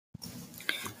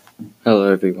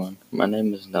Hello everyone, my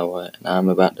name is Noah and I'm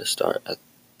about to start a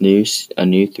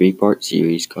new 3-part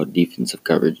series called Defensive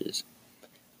Coverages.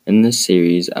 In this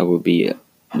series I will be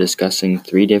discussing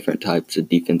 3 different types of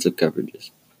defensive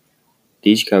coverages.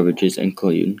 These coverages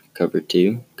include Cover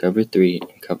 2, Cover 3,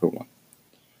 and Cover 1.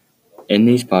 In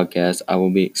these podcasts I will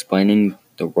be explaining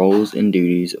the roles and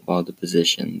duties of all the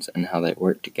positions and how they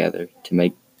work together to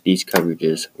make these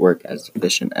coverages work as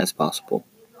efficient as possible.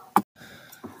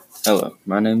 Hello,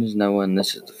 my name is Noah and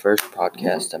this is the first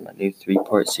podcast in my new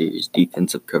 3-part series,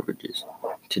 Defensive Coverages.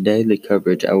 Today, the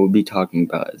coverage I will be talking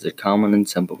about is a common and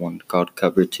simple one called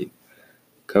Cover 2.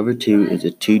 Cover 2 is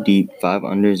a 2-deep,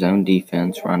 5-under zone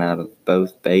defense run out of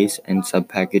both base and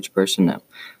sub-package personnel,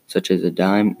 such as a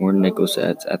dime or nickel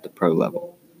sets at the pro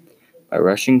level. By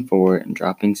rushing 4 and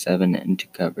dropping 7 into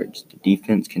coverage, the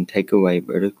defense can take away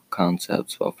vertical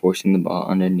concepts while forcing the ball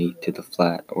underneath to the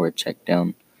flat or a check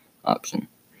down option.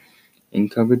 In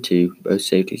Cover 2, both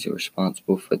safeties are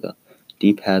responsible for the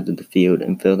deep halves of the field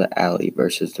and fill the alley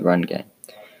versus the run game.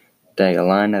 They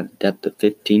align at a depth of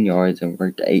 15 yards and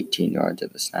work to 18 yards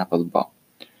at the snap of the ball.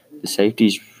 The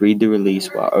safeties read the release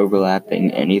while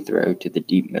overlapping any throw to the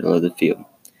deep middle of the field.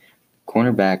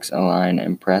 Cornerbacks align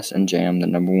and press and jam the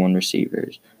number 1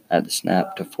 receivers at the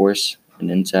snap to force an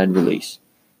inside release.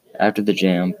 After the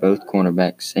jam, both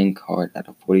cornerbacks sink hard at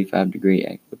a 45-degree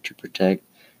angle to protect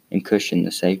and cushion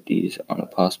the safeties on a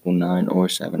possible 9 or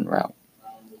 7 route,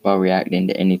 while reacting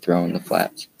to any throw in the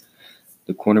flats.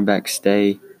 The cornerbacks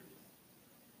stay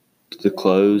to the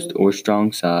closed or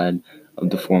strong side of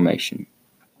the formation,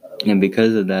 and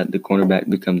because of that, the cornerback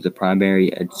becomes the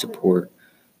primary edge support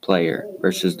player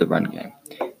versus the run game.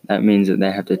 That means that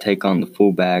they have to take on the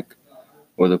fullback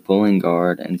or the pulling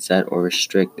guard and set or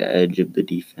restrict the edge of the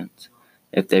defense.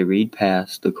 If they read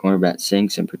pass, the cornerback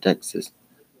sinks and protects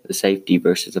the safety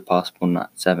versus a possible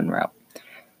 7 route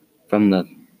from the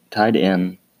tight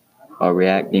end while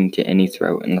reacting to any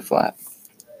throw in the flat.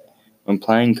 When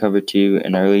playing Cover 2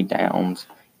 in early downs,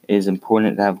 it is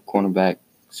important to have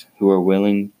cornerbacks who are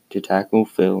willing to tackle,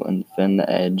 fill, and defend the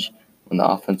edge when the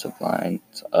offensive line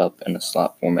is up in a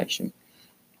slot formation.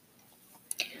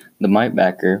 The might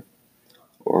backer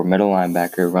or middle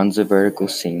linebacker runs a vertical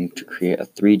seam to create a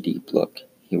 3-deep look.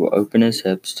 He will open his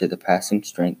hips to the passing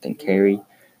strength and carry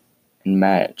and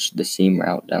match the seam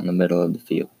route down the middle of the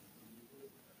field.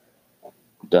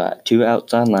 The 2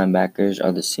 outside linebackers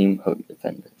are the seam hook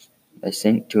defenders. They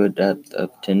sink to a depth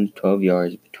of 10 to 12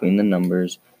 yards between the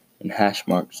numbers and hash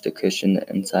marks to cushion the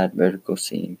inside vertical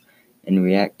seam and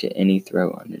react to any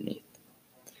throw underneath.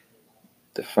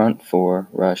 The front 4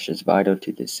 rush is vital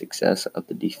to the success of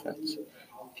the defense.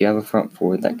 If you have a front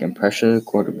 4 that can pressure the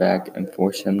quarterback and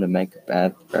force him to make a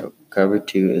bad throw, Cover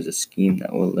 2 is a scheme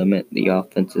that will limit the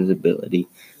offense's ability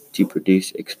to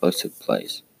produce explosive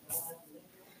plays.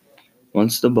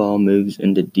 Once the ball moves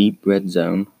into deep red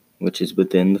zone, which is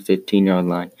within the 15-yard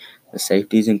line, the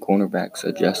safeties and cornerbacks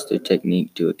adjust their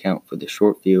technique to account for the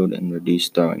short field and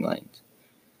reduced throwing lanes.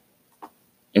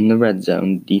 In the red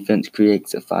zone, defense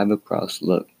creates a 5-across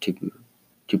look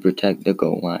to protect the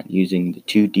goal line using the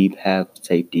 2 deep half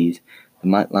safeties, the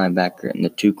might linebacker, and the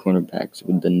 2 cornerbacks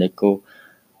with the nickel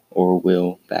or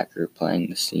will backer playing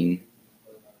the seam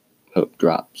hook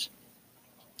drops.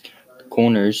 The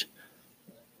corners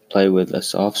play with a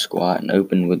soft squat and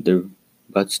open with their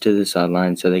butts to the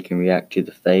sideline so they can react to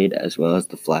the fade as well as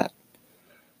the flat.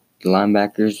 The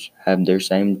linebackers have their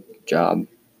same job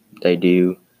they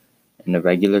do in the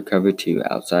regular Cover 2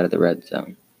 outside of the red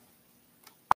zone.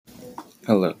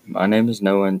 Hello, my name is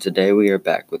Noah and today we are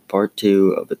back with part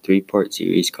 2 of a 3-part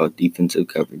series called Defensive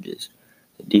Coverages.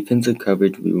 The defensive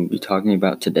coverage we will be talking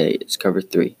about today is Cover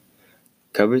 3.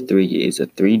 Cover 3 is a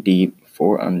 3-deep,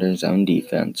 4-under zone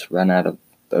defense run out of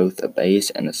both a base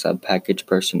and a sub-package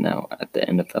personnel at the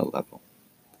NFL level.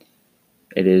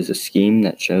 It is a scheme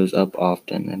that shows up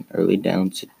often in early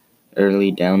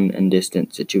down and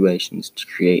distance situations to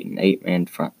create an 8-man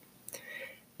front.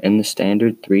 In the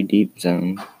standard 3-deep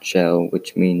zone shell,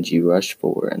 which means you rush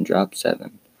 4 and drop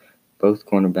 7, both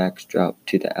cornerbacks drop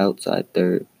to the outside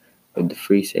third with the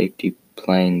free safety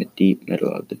playing the deep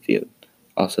middle of the field,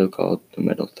 also called the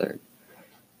middle third.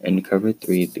 In Cover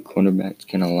 3, the cornerbacks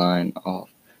can align off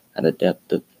at a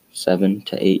depth of 7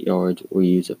 to 8 yards or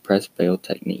use a press-fail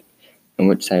technique, in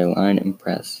which they align and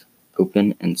press,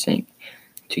 open, and sink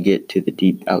to get to the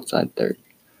deep outside third.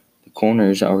 The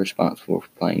corners are responsible for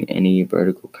playing any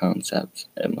vertical concepts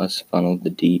and must funnel the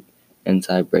deep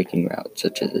inside breaking route,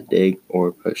 such as a dig or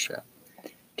a push route,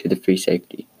 to the free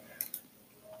safety.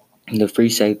 The free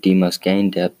safety must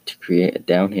gain depth to create a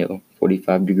downhill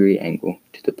 45-degree angle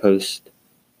to the post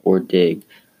or dig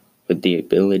with the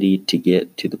ability to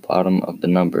get to the bottom of the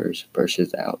numbers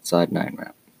versus the outside 9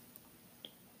 route.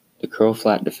 The curl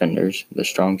flat defenders, the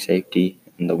strong safety,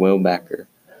 and the wheel backer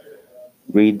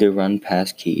read the run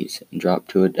pass keys and drop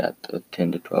to a depth of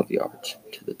 10 to 12 yards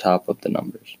to the top of the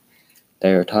numbers.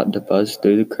 They are taught to buzz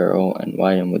through the curl and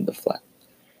widen with the flat.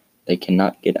 They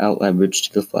cannot get out leverage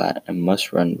to the flat and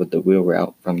must run with the wheel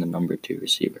route from the number 2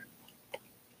 receiver.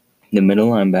 The middle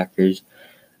linebackers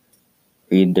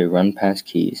read their run pass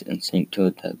keys and sink to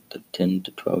a depth of 10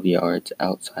 to 12 yards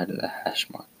outside of the hash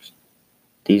marks.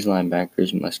 These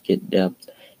linebackers must get depth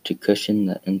to cushion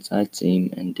the inside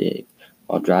seam and dig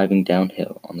while driving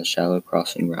downhill on the shallow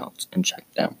crossing routes and check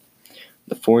down.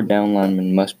 The 4 down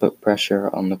linemen must put pressure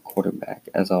on the quarterback,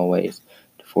 as always,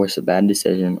 to force a bad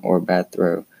decision or a bad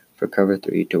throw for cover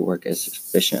 3 to work as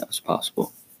efficient as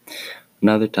possible.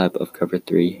 Another type of cover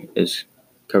 3 is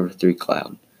cover 3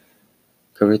 cloud.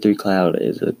 Cover 3 cloud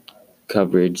is a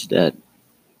coverage that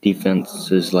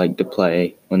defenses like to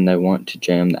play when they want to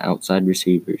jam the outside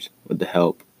receivers with the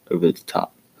help over the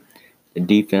top. The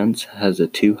defense has a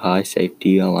too high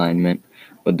safety alignment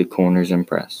with the corners and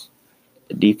press.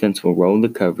 The defense will roll the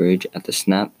coverage at the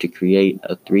snap to create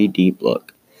a 3 deep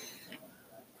look.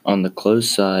 On the closed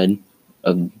side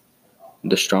of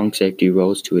the strong safety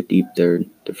rolls to a deep third,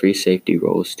 the free safety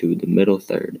rolls to the middle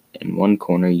third, and one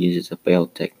corner uses a bail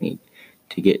technique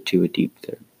to get to a deep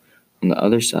third. On the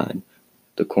other side,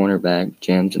 the cornerback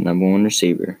jams the number 1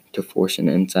 receiver to force an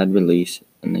inside release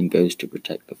and then goes to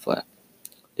protect the flat.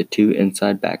 The 2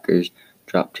 inside backers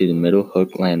drop to the middle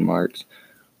hook landmarks,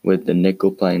 with the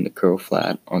nickel playing the curl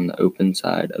flat on the open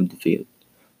side of the field.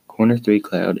 Corner 3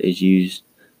 cloud is used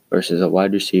versus a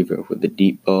wide receiver with the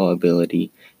deep ball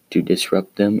ability to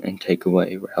disrupt them and take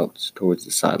away routes towards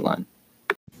the sideline.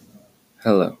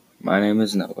 Hello, my name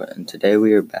is Noah, and today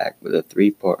we are back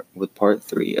with part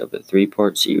 3 of a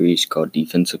 3-part series called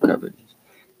Defensive Coverages.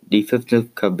 The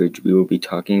defensive coverage we will be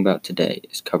talking about today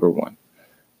is Cover 1.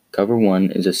 Cover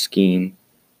 1 is a scheme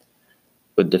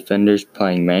with defenders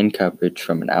playing man coverage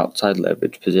from an outside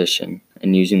leverage position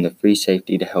and using the free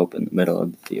safety to help in the middle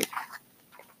of the field.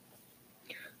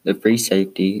 The free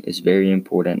safety is very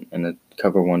important in a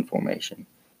Cover 1 formation.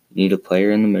 You need a player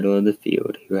in the middle of the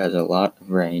field who has a lot of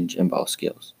range and ball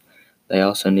skills. They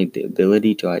also need the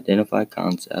ability to identify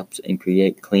concepts and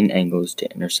create clean angles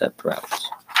to intercept routes.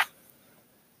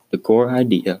 The core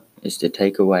idea is to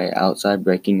take away outside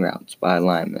breaking routes by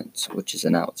alignments, which is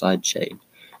an outside shade,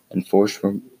 and force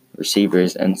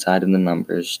receivers inside of the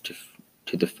numbers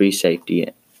to the free safety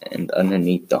and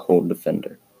underneath the whole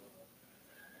defender.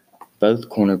 Both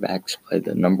cornerbacks play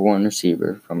the number 1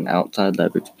 receiver from an outside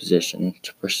leverage position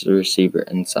to push the receiver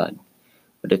inside.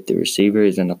 But if the receiver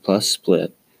is in a plus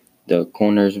split, the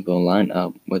corners will line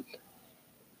up with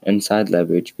inside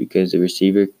leverage because the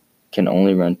receiver can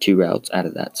only run 2 routes out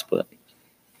of that split.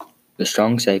 The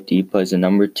strong safety plays the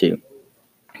number 2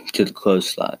 to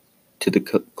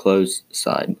the closed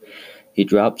side. He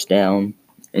drops down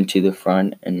into the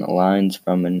front and aligns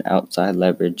from an outside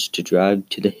leverage to drive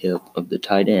to the hip of the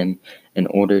tight end in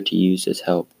order to use his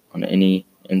help on any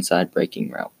inside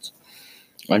breaking routes.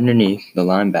 Underneath, the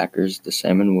linebackers, the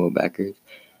salmon wheelbackers,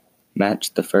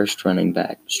 match the first running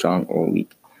back, strong or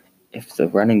weak. If the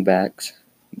running backs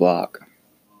block,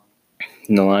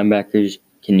 the linebackers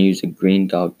can use a green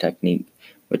dog technique,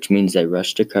 which means they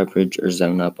rush to coverage or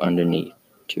zone up underneath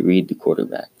to read the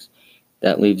quarterbacks.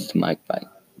 That leaves the Mike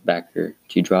backer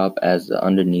to drop as the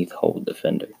underneath hole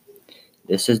defender.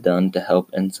 This is done to help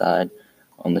inside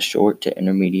on the short to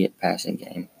intermediate passing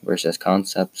game versus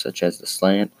concepts such as the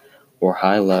slant or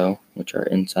high-low, which are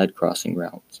inside crossing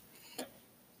routes.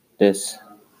 This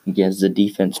gives the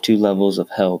defense 2 levels of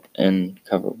help in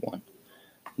Cover 1.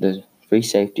 The free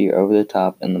safety over the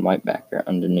top and the Mike backer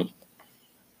underneath.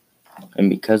 And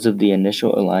because of the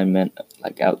initial alignment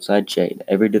like outside shade,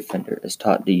 every defender is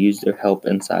taught to use their help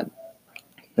inside.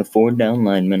 The 4 down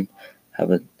linemen have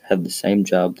the same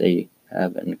job they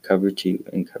have in Cover 2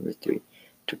 and Cover 3,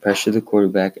 to pressure the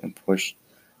quarterback and push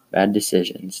bad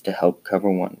decisions to help Cover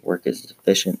 1 work as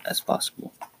efficient as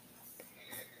possible.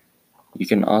 You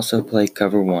can also play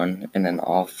Cover 1 in an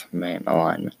off-man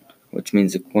alignment, which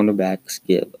means the cornerbacks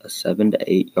give a 7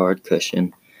 to 8 yard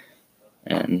cushion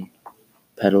and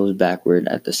pedals backward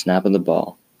at the snap of the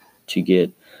ball to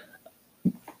get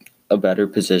a better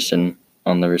position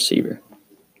on the receiver.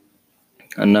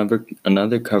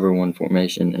 Another Cover 1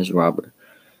 formation is robber.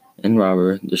 In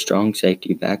robber, the strong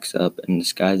safety backs up and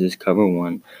disguises Cover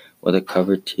 1 with a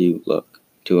Cover 2 look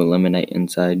to eliminate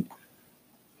inside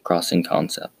crossing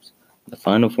concepts. The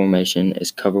final formation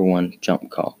is Cover 1 jump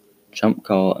call. Jump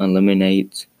call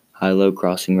eliminates high-low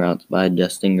crossing routes by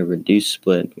adjusting a reduced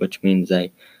split, which means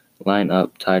they line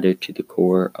up tighter to the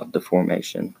core of the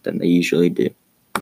formation than they usually do.